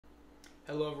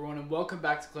Hello everyone and welcome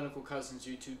back to Clinical Cousins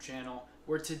YouTube channel,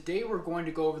 where today we're going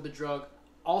to go over the drug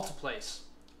Alteplase,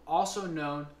 also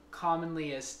known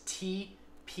commonly as TPA.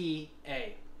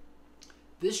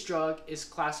 This drug is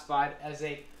classified as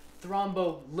a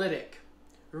thrombolytic.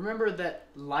 Remember that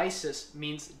lysis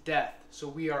means death, so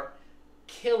we are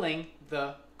killing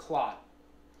the clot.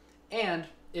 And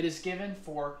it is given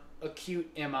for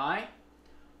acute MI,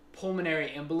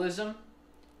 pulmonary embolism,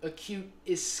 acute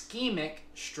ischemic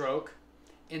stroke,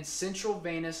 and central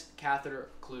venous catheter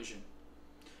occlusion.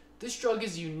 This drug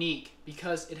is unique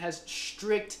because it has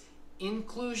strict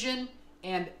inclusion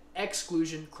and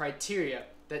exclusion criteria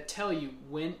that tell you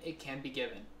when it can be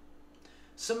given.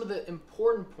 Some of the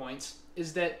important points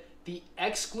is that the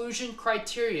exclusion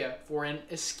criteria for an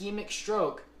ischemic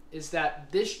stroke is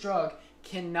that this drug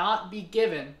cannot be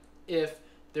given if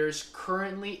there's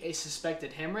currently a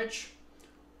suspected hemorrhage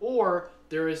or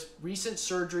there is recent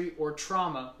surgery or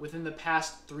trauma within the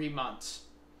past 3 months.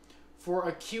 For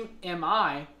acute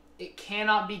MI, it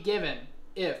cannot be given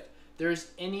if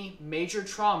there's any major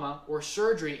trauma or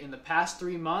surgery in the past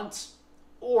 3 months,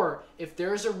 or if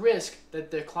there is a risk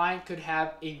that the client could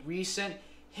have a recent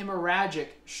hemorrhagic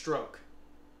stroke.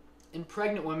 In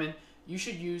pregnant women, you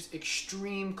should use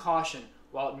extreme caution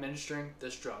while administering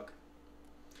this drug.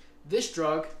 This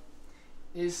drug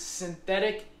is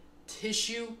synthetic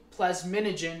tissue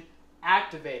plasminogen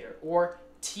activator, or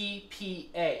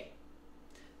TPA.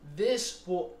 This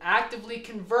will actively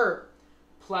convert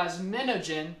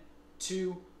plasminogen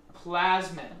to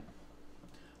plasmin.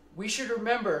 We should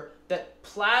remember that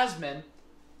plasmin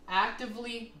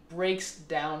actively breaks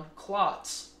down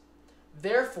clots.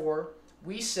 Therefore,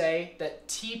 we say that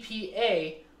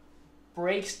TPA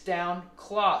breaks down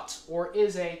clots or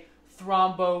is a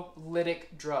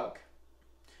thrombolytic drug.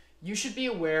 You should be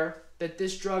aware that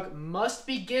this drug must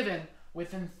be given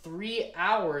within 3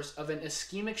 hours of an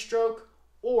ischemic stroke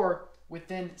or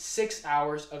within 6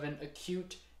 hours of an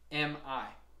acute MI.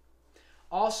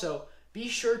 Also, be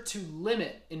sure to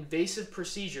limit invasive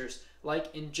procedures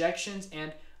like injections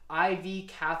and IV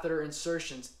catheter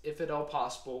insertions if at all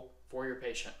possible for your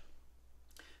patient.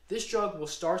 This drug will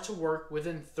start to work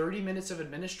within 30 minutes of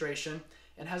administration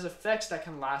and has effects that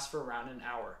can last for around an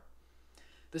hour.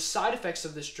 The side effects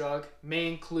of this drug may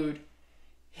include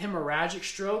hemorrhagic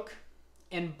stroke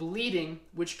and bleeding,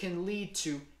 which can lead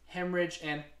to hemorrhage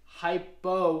and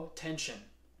hypotension.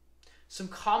 Some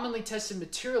commonly tested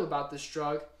material about this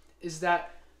drug is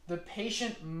that the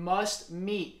patient must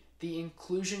meet the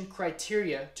inclusion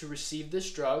criteria to receive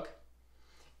this drug.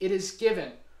 It is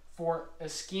given for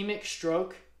ischemic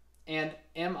stroke and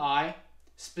MI.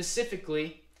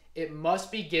 Specifically, it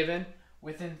must be given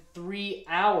within 3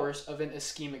 hours of an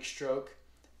ischemic stroke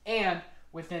and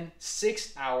within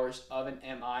 6 hours of an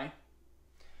MI.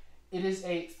 It is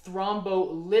a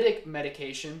thrombolytic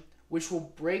medication which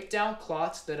will break down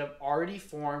clots that have already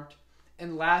formed.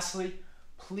 And lastly,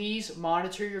 please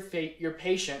monitor your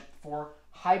patient for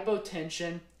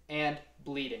hypotension and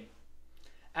bleeding.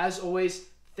 As always,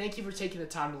 thank you for taking the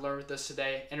time to learn with us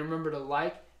today, and remember to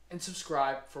like and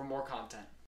subscribe for more content.